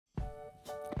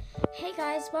Hey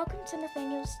guys, welcome to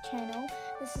Nathaniel's channel.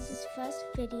 This is his first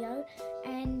video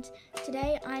and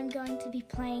today I'm going to be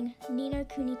playing No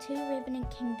Kuni 2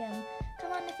 Revenant Kingdom.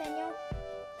 Come on Nathaniel.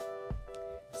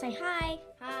 Say hi.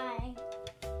 Hi.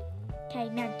 Okay,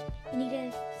 now you need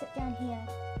to sit down here.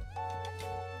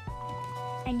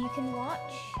 And you can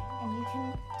watch and you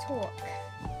can talk.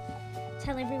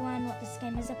 Tell everyone what this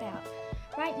game is about.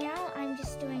 Right now I'm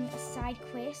just doing a side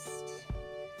quest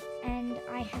and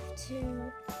I have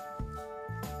to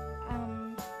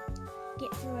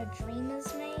get through a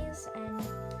dreamer's maze and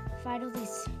fight all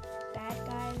these bad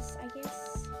guys, I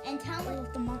guess. And tell all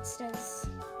of the monsters.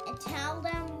 And tell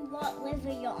them what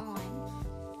level you're on.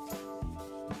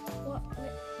 What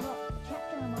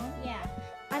chapter am I on? Yeah.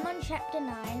 I'm on chapter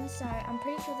 9, so I'm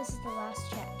pretty sure this is the last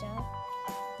chapter.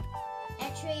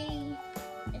 Actually,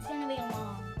 it's gonna be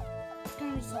long. It's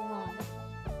gonna be so long.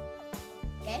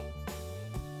 Okay?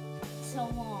 So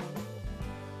long.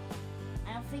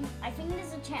 I think this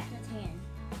is chapter 10.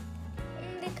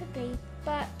 There could be,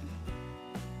 but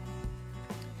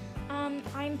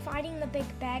I'm fighting the big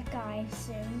bad guy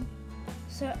soon,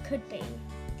 so it could be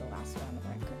the last one,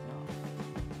 or it could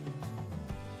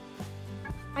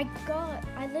not.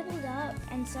 I leveled up,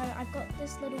 and so I've got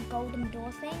this little golden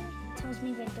door thing. It tells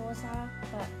me where doors are,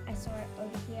 but I saw it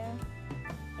over here.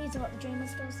 These are what the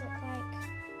Dreamer's doors look like.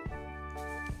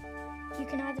 You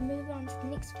can either move on to the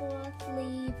next floor,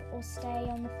 leave, or stay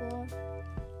on the floor.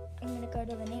 I'm gonna go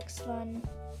to the next one.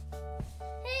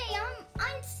 Hey,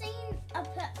 I'm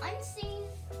seeing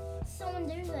someone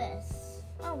do this.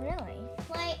 Oh, really?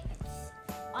 Like,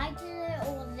 I did it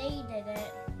or they did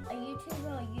it. A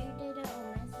YouTuber or you did it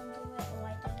or Mason did it or I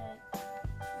did it.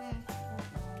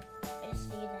 I just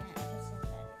see that.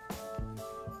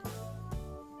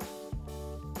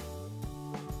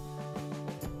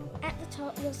 At the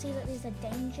top, you'll see that there's a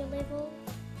danger level,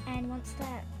 and once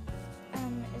that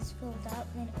is filled up,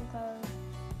 then it will go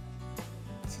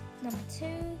to number 2,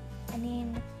 and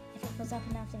then if it fills up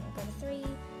enough, then it will go to 3,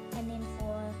 and then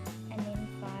 4, and then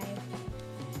 5.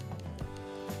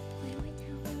 Where do I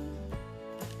tell them?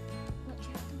 What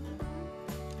chapter am I on?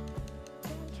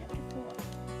 I'm on chapter 4.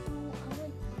 Oh, I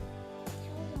would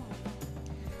tell them.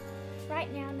 Right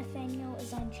now, Nathaniel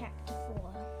is on chapter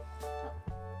 4.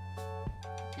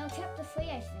 No, chapter 3,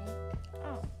 I think.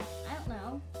 Oh. I don't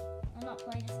know. I'm not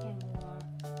playing this game a lot.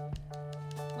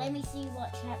 Let me see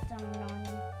what chapter I'm on.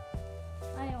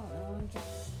 I don't know.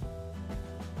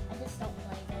 I just don't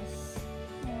play this.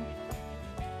 Yeah.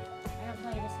 I don't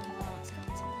play this a lot. Let's go to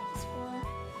the next floor.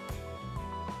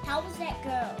 How was that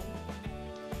girl?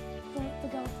 The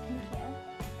girl with pink hair.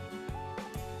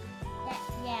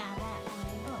 Yeah, that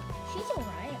one. Oh, she's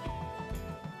alright.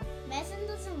 Mason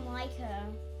doesn't like her.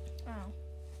 Oh.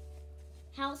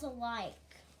 How's it like?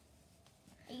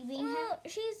 Are you being Well,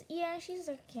 she's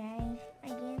okay, I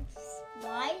guess.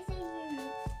 Why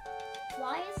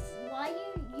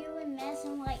you and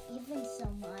Mason like Ethan so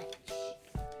much?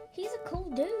 He's a cool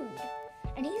dude,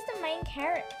 and he's the main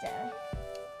character.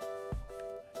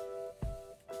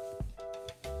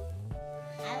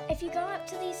 If you go up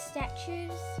to these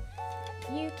statues,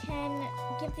 you can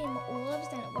give them orbs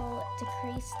and it will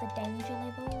decrease the danger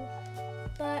level,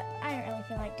 but I don't really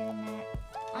feel like doing that.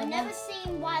 I've never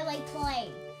seen Wiley play.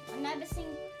 I've never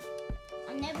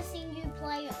seen you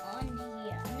play on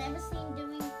here. I've never seen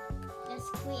doing this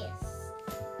quiz.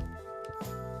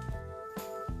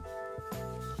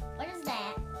 What is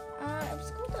that? It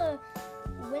was called a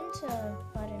winter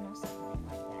button or something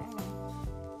like that.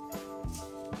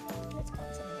 Let's go to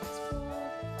the next floor.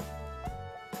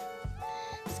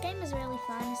 This game is really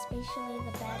fun, especially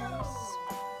the battles.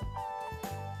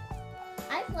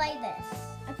 I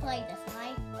played this,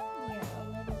 right? Yeah, a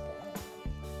little bit.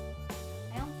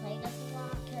 I don't play this a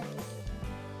lot because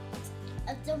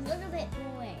it's a little bit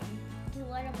boring. It's a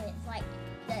little bit like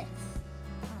this.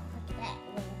 Oh, Like that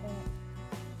little bit.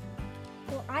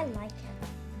 well, I like it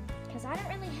because I don't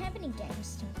really have any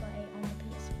games to play on the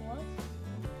PS4.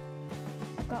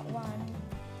 I've got one.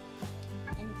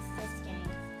 And it's this game.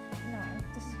 No,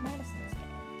 this is Madison's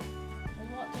game. Well,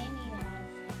 what game do you have?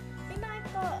 Remember,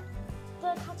 I've got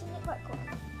the Cartoon Network one.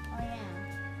 Oh yeah.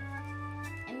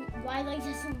 And Wiley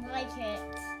doesn't like it.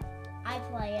 I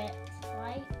play it,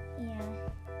 right? Yeah.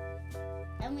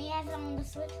 And we have it on the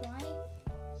Switch, right?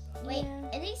 Wait, Yeah.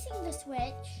 are they seeing the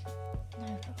Switch? No,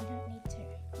 but we don't need to.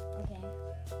 Okay.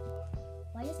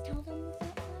 Why just tell them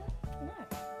about that? No,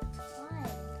 Why?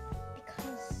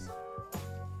 because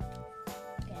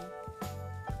Okay.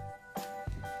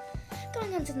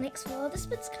 going on to the next floor. This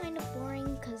bit's kind of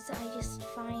boring because I just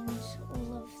find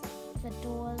all of the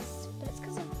doors, but it's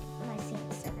because of my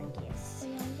sensor, I guess. So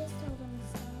yeah, just tell them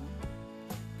stuff.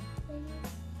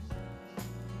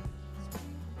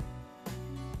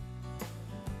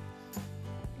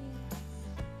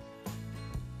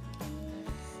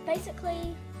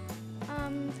 basically,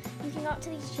 you can go up to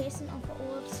these chests and offer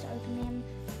orbs to open them,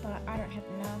 but I don't have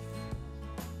enough.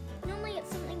 Normally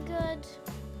it's something good.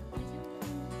 I don't know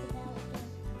enough about them.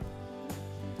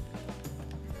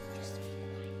 Just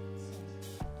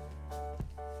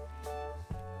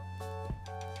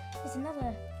there's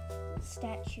another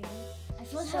statue. I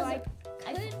thought So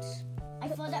I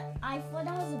thought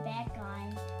I was a bad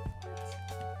guy,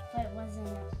 but it wasn't.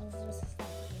 It was just a statue.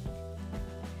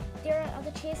 There are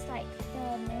other chests like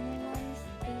the normal ones,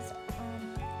 these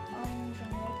orange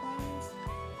and red ones.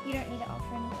 You don't need to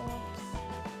offer any orbs,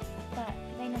 but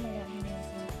they normally don't have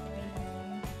anything great on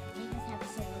them. They just have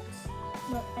swords.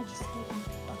 Look, I just gave them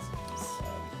buttons, so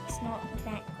it's not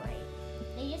that great.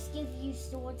 They just give you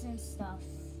swords and stuff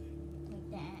like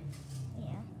that.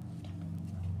 Yeah.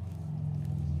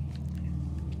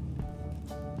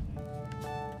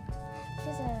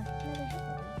 There's another ability.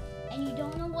 And you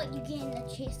don't know what you get in the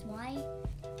chest. Why?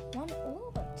 One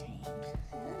orb obtained.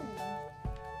 Oh.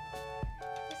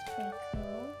 That's pretty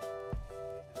cool.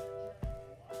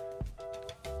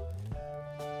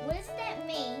 What does that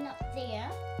mean up there?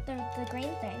 The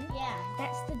green thing, Yeah.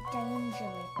 that's the danger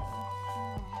level.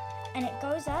 Oh. And it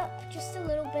goes up just a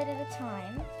little bit at a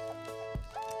time.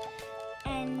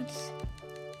 And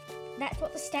that's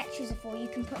what the statues are for. You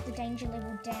can put the danger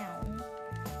level down.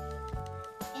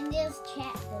 And there's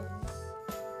chapters.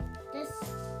 This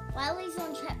Wiley's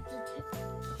on chapter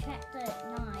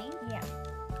 9, Yeah.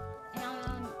 and I'm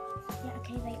on. Yeah,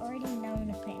 okay, they already know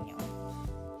Nathaniel.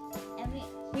 And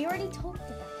We already talked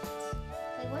about it.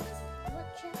 wait, what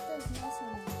chapter is Nelson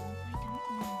on? I don't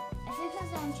know. I think I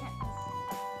was on chapter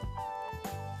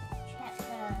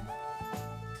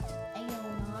 8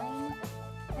 or 9.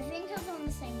 I think I was on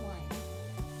the same one.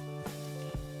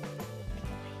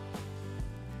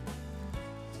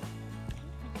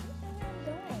 I don't know where I'm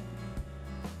going.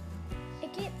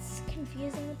 It gets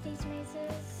confusing with these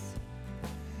mazes.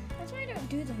 That's why I don't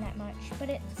do them that much. But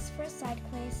it's for a side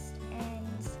quest, and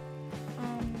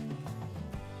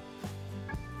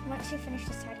once you finish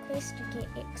the side quest, you get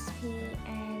XP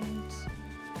and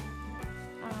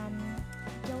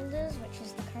guilders, which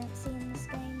is the currency in this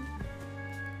game.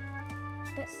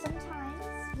 But sometimes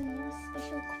when you do a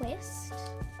special quest,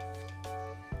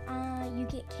 you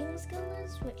get King's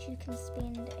Guilders, which you can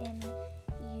spend in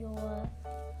your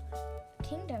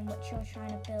kingdom, which you're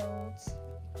trying to build.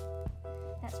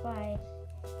 That's why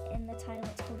in the title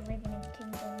it's called Revenant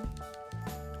Kingdom.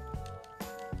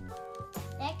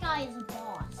 That guy is a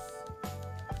boss,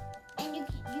 and you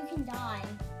can die,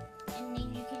 and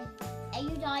then you can. As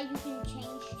you die, you can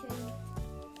change to.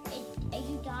 As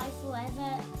you die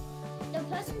forever, the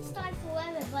person's died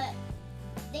forever, but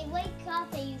they wake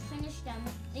up and you finish them.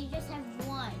 They just have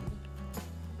one.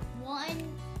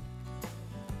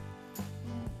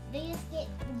 They just get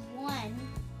one,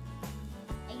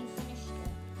 and you finish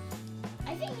them.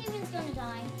 I think Evan's gonna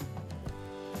die.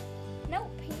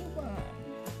 Nope, he won.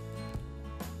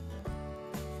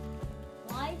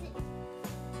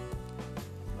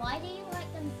 Why do you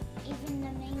like them, even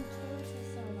the main character,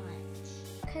 so much?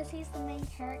 Because he's the main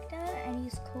character and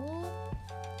he's cool.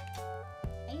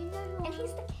 And you know who And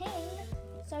he's the king,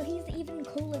 so he's even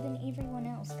cooler than everyone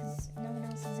else because no one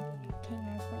else is a king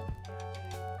or a queen.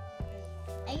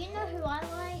 And you know who I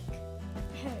like?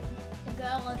 Who? The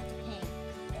girl with the pink.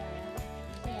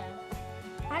 Yeah.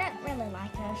 I don't really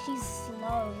like her. She's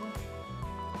slow.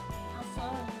 How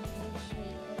slow is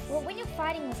she? Well, when you're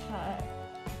fighting with her,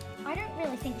 I don't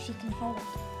really think she can hold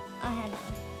a hammer.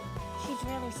 She's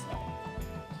really slow.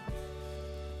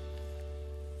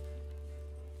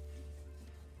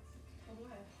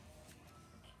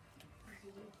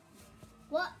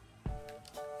 What?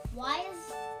 Why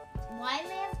do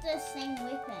they have the same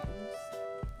weapons?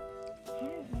 I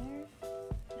don't know.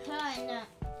 Her and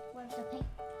with the pink.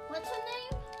 What's her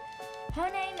name? Her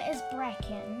name is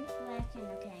Bracken. Blacken,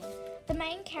 okay. The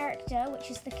main character, which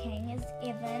is the king, is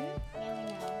Evan. Yeah,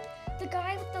 we know. The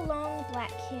guy with the long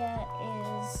black hair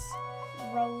is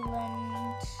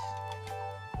Roland.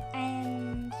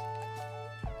 And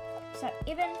so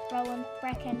Evan, Roland,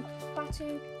 Bracken,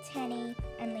 Batu, Tanny,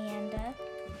 and Leander.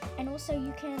 And also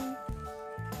you can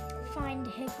find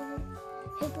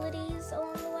Higglities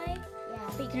along the way, Yeah.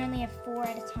 but you can only have 4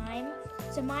 at a time.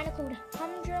 So mine are called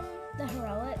Humdrum the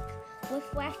Heroic,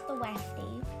 Whiff Waff the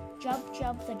Wafty, Jub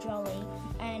Jub the Jolly,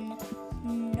 and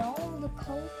Noel the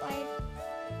Coal-Fired.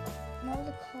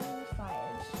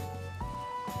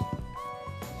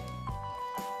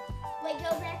 Wait, go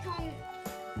back on.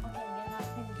 Okay, we're not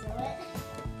gonna do it.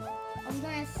 I was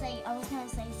gonna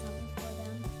say something for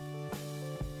them.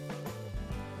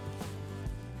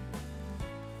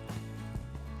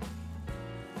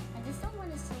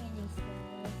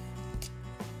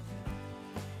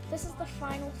 this is the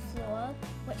final floor,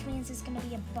 which means there's going to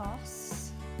be a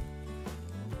boss.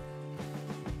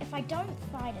 If I don't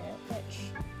fight it,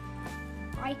 which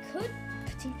I could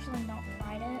potentially not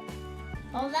fight it.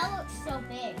 Oh, that looks so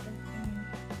big.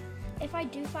 If I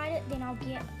do fight it, then I'll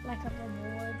get like a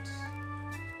reward.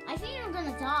 I think you're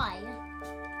gonna die.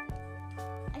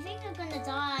 I think you're gonna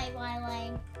die,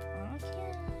 Wiley.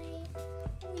 Okay.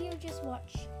 Well, you just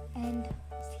watch and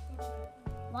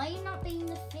Why are you not being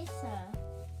the professor?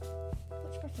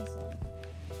 which professor?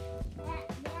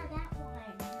 That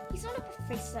one. He's not a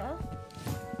professor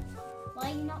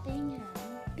Why are you not being him?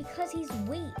 because he's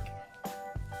weak.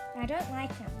 I don't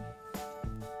like him.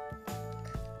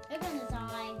 You're gonna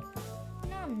die.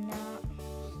 No, I'm not.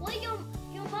 Well,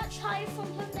 you're much higher from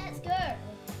him. That's good.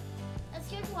 That's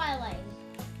good, Wiley.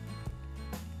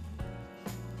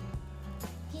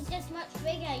 He's just much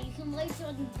bigger. You can lose your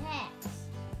attacks.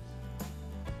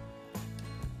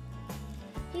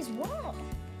 He's what?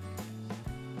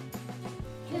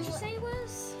 What'd you say he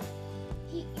was?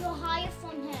 You're higher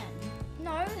from him.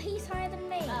 No, he's higher than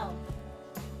me. Oh.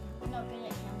 I'm not good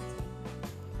at counting.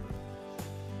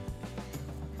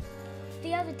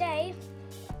 The other day,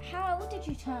 how old did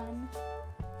you turn?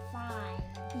 5.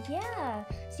 Yeah,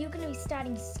 so you're going to be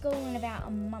starting school in about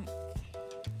a month.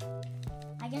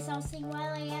 I guess I'll see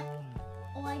Wiley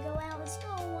or I go out of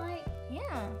school, right?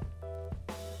 Yeah.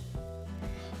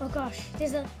 Oh gosh,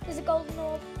 there's a golden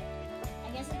orb.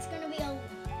 I guess it's gonna be a.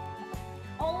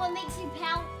 Oh, it makes you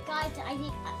powerful, guys. I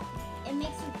think it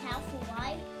makes you powerful,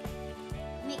 right?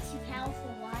 It makes you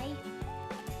powerful, right?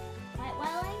 Right,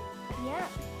 Wiley? Yeah.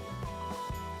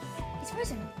 It's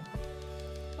frozen.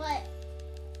 But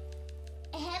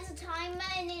it has a timer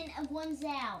and then it runs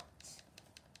out.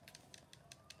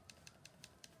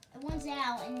 It runs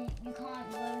out and you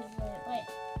can't lose it. But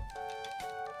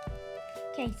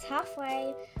Okay, it's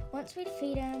halfway. Once we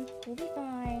defeat him, we'll be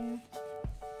fine.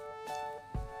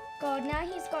 God, now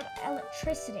he's got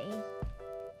electricity.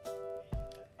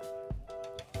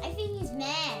 I think he's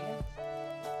mad.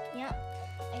 Yep.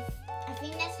 I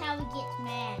think that's how he gets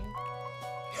mad.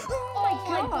 Oh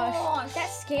my gosh. gosh. That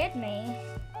scared me.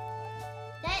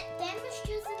 That damage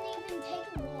doesn't even take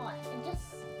a lot. It just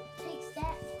takes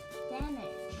that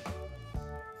damage.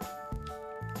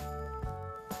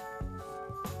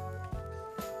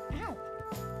 Ow.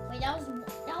 Wait, that was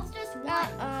just one.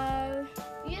 Uh-oh.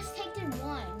 You just take the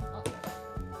one.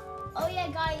 Oh yeah,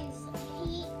 guys.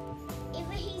 If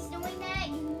he's doing that,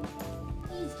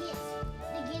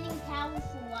 they're getting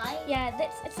powerful, right? Yeah,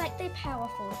 it's like their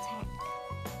powerful attack.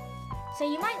 So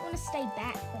you might want to stay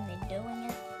back when they're doing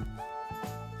it.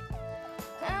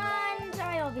 And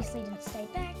I obviously didn't stay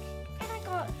back, and I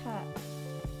got hurt.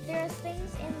 There are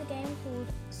things in the game called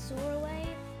Soar Away.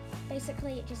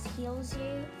 Basically, it just heals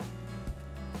you.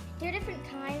 There are different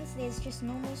kinds. There's just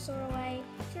normal Soar Away,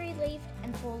 3-leafed,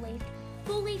 and 4-leafed.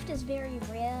 4-leafed is very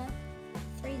rare.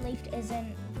 3-leafed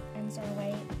isn't, and Soar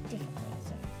Away definitely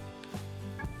isn't.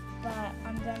 But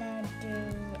I'm gonna do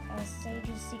a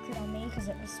Sage's Secret on me because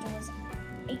it restores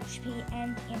HP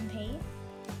and MP.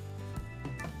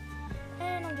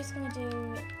 And I'm just gonna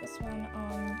do this one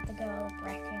on the girl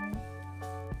Bracken.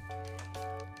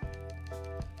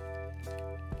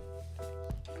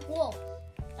 Whoa.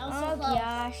 That was so Oh close.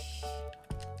 gosh.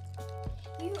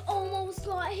 You almost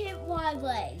got hit,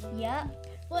 Wiley. Yep.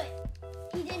 But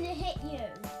he didn't hit you.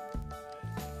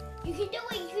 You can do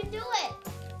it. You can do it.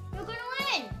 You're gonna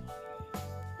win.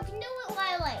 You can do it,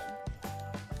 Wiley.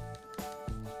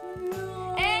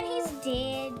 No. And he's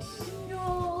dead. No.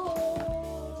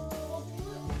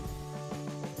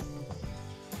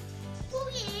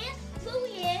 Oh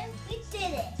yeah, we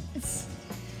did it.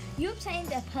 You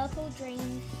obtained a purple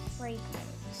dream fragment.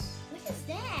 What is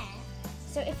that?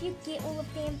 So if you get all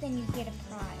of them, then you get a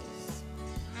prize.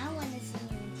 I want to see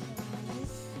your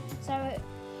prize. So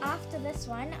after this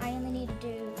one, I only need to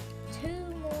do 2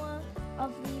 more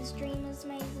of these dreamers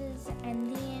mazes,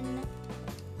 and then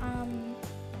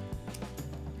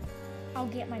I'll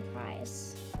get my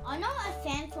prize. I'm not a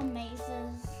fan for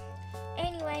mazes.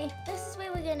 Anyway, this is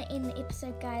where we're going to end the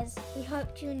episode, guys. We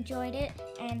hope you enjoyed it,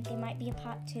 and there might be a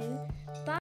part 2. Bye.